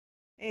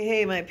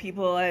Hey, my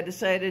people, I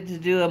decided to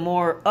do a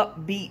more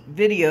upbeat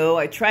video.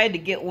 I tried to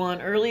get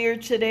one earlier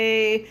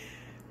today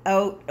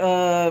out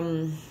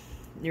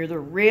near the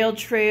rail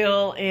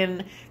trail,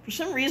 and for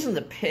some reason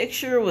the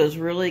picture was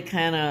really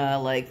kind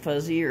of like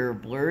fuzzy or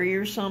blurry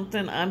or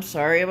something. I'm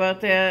sorry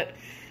about that.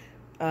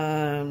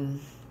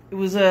 It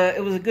was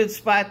a good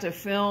spot to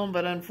film,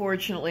 but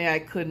unfortunately I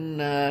couldn't,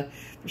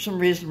 for some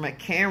reason my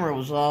camera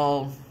was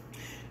all,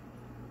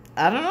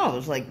 I don't know, it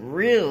was like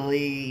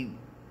really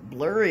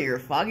blurry or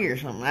foggy or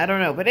something. I don't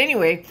know. But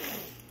anyway,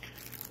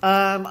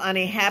 on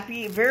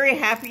a very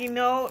happy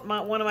note,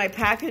 one of my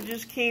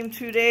packages came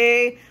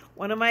today.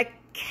 One of my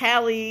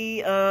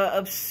Cali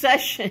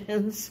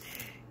obsessions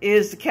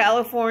is the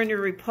California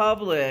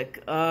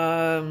Republic.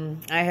 I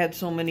had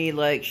so many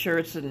like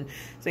shirts and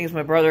things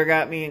my brother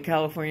got me in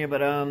California, but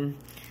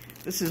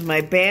this is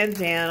my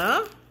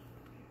bandana.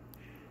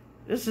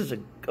 This is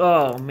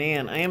oh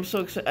man, I am so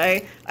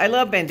excited. I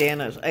love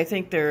bandanas. I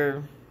think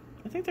they're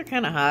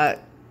kind of hot.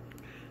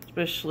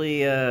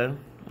 Especially on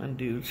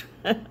dudes.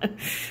 But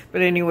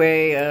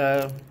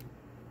anyway,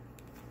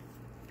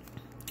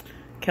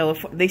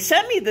 California. They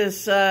sent me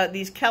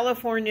these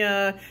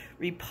California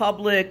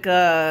Republic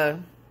this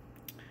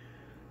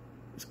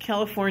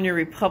California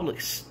Republic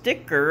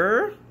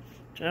sticker,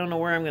 which I don't know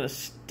where I'm gonna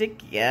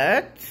stick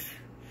yet.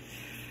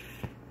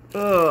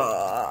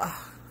 And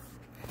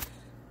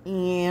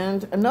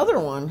another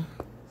one,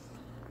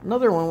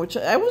 which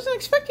I wasn't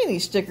expecting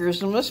these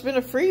stickers. It must have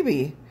been a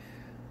freebie.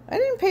 I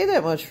didn't pay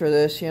that much for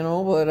this, you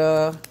know, but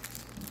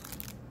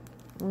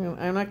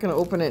I'm not going to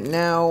open it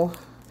now.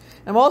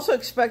 I'm also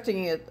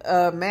expecting it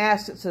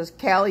mask that says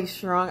Cali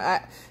Strong.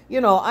 I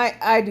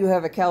do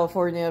have a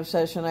California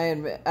obsession. I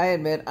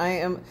admit I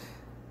am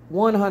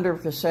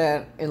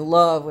 100% in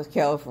love with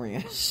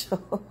California.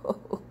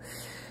 So,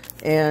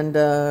 and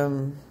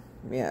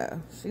yeah,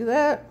 see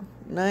that?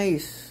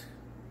 Nice.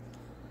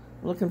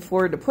 I'm looking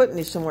forward to putting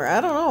these somewhere.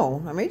 I don't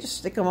know. I may just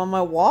stick them on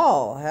my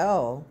wall.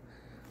 Hell.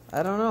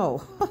 I don't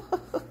know.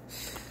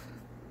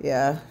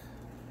 Yeah,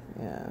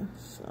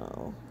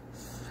 so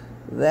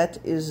that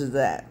is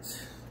that.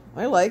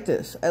 I like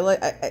this. I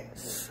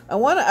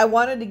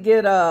wanted to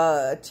get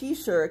a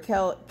t-shirt,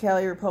 a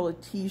Cali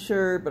Republic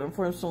t-shirt, but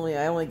unfortunately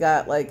I only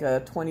got like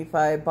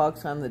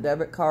 $25 on the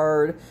debit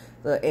card,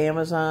 the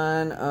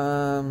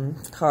Amazon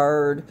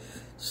card,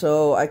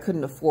 so I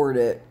couldn't afford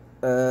it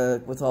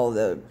with all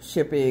the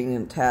shipping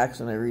and tax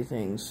and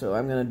everything. So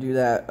I'm gonna do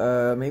that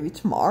maybe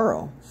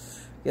tomorrow.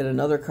 Get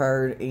another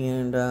card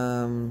and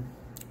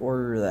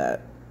order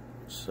that.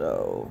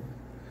 So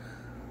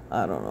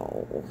I don't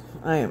know.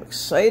 I am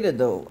excited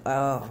though.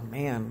 Oh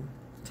man.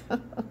 I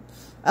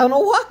don't know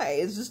why.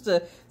 It's just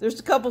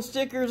there's a couple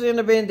stickers and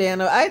a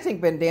bandana. I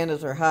think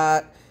bandanas are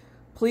hot.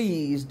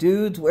 Please,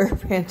 dudes, wear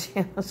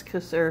bandanas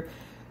because they're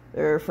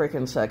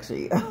freaking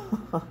sexy.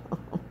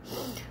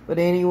 But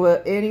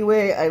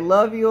anyway, I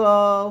love you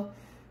all.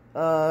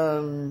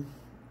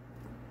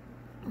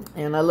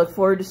 And I look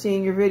forward to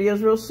seeing your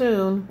videos real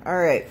soon. All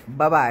right.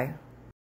 Bye-bye.